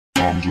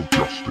Arms of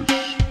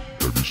justice.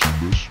 Have you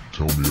seen this?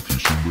 Tell me if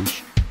you've seen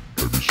this.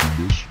 Have you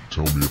seen this?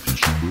 Tell me if you've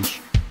seen this.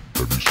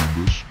 Have you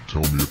seen this?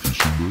 Tell me if you've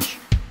seen this.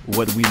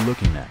 What are we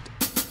looking at?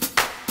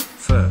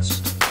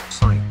 First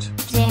sight.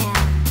 Damn.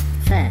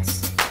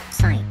 First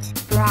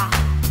sight. Bra.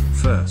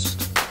 First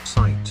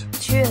sight.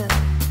 True.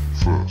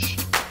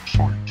 First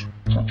sight.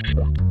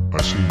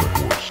 I seen the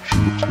horse. She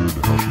looks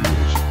good how she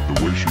is. The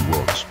way she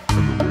runs,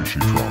 and the way she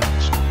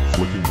trots.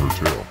 Flicking her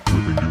tail,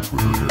 whipping dudes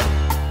with her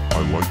hair. I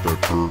like that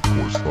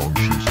turquoise thong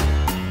she's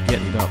in.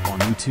 Get it up on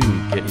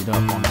YouTube, get it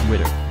up on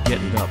Twitter,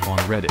 get it up on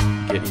Reddit,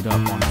 get it up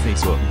on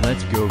Facebook.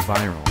 Let's go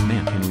viral.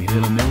 Man, can we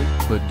hit a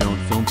milli? But don't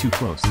film too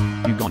close.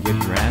 You gon' get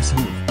your ass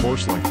moved.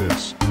 Horse like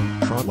this,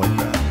 trot like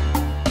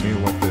that, tail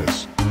like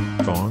this,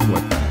 thong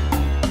like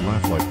that,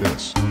 laugh like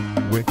this,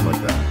 wick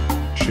like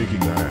that, shaking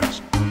that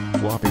ass,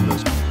 flopping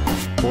those.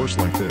 Horse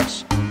like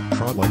this,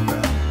 trot like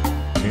that,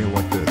 tail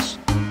like this,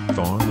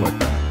 thong like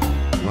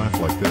that,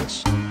 laugh like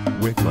this,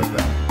 wick like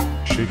that,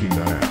 shaking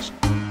that ass,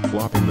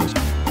 flopping those.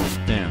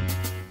 Damn.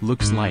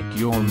 Looks like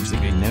your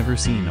music ain't never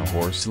seen a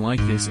horse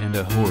like this and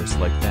a horse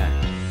like that.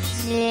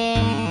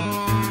 Damn.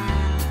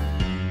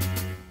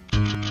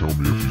 Tell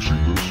me if you've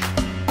seen this.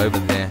 Over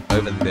there,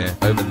 over there,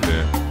 over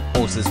there.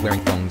 Horses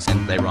wearing thongs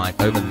and they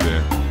ride over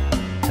there.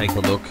 Take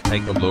a look,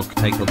 take a look,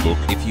 take a look.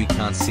 If you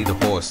can't see the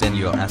horse, then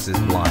your ass is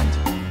blind.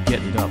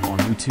 Get it up on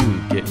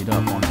YouTube, get it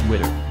up on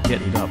Twitter,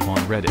 get it up on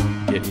Reddit,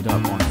 get it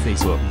up on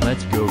Facebook.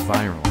 Let's go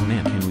viral.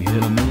 Man, can we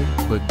hit a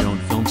milli? But don't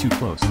film too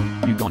close.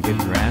 You gon' get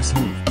your ass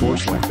moved.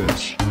 Horse like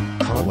this,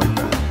 trot like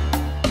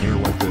that, tail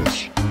like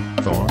this,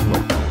 thong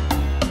like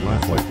that,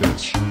 laugh like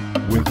this,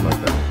 wick like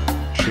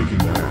that, shaking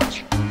that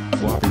ass,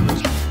 flopping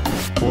those.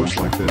 Horse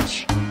like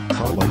this,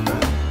 trot like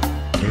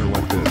that, tail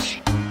like this,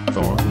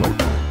 thong like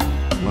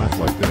that, laugh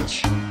like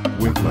this,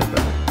 wick like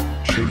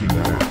that, shaking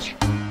that ass,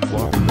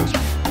 flopping those.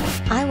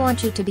 I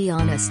want you to be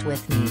honest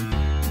with me.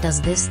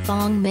 Does this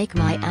thong make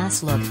my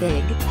ass look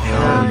big?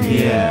 Hell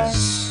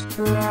yes.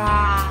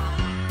 Bra.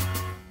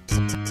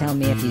 Tell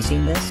me if you've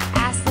seen this.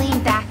 Ass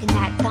lean back in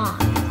that thong.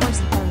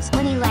 Horsey pose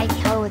when he like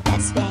hoe with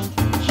that spank.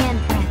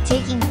 Handprint.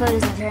 Taking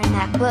photos of her in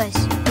that bush.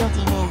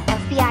 Guilty man.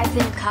 FBI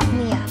finna cuff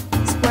me up.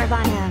 Swerve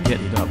on him.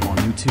 Get it up on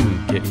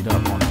YouTube, get it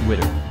up on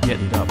Twitter, get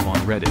it up on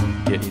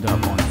Reddit, get it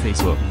up on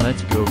Facebook.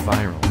 Let's go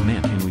viral.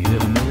 Man, can we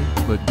hit a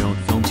milli? But don't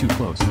film too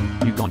close.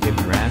 You gon' get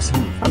your ass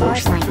moved.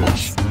 Horse like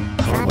this,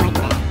 trot like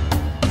that,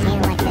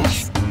 tail like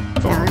this,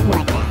 thong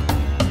like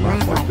that,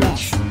 laugh like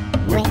this,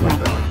 wick like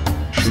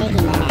that,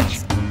 shaking that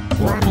ass,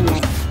 flopping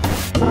it.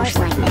 Horse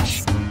like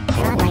this,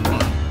 trot like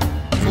that,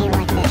 tail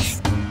like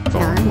this,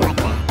 thong like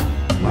that,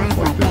 laugh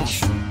like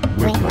this,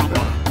 wick like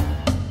that.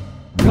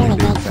 Really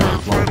big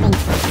flat flopping.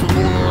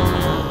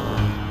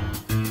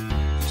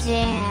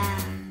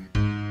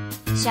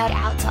 Damn. Shout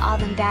out to all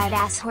them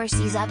badass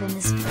horsies up in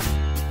this.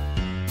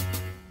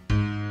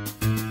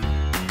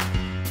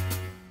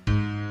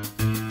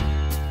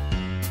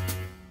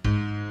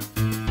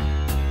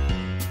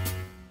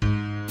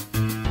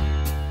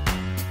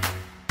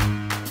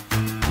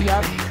 We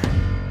out of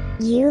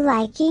here. You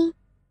liking?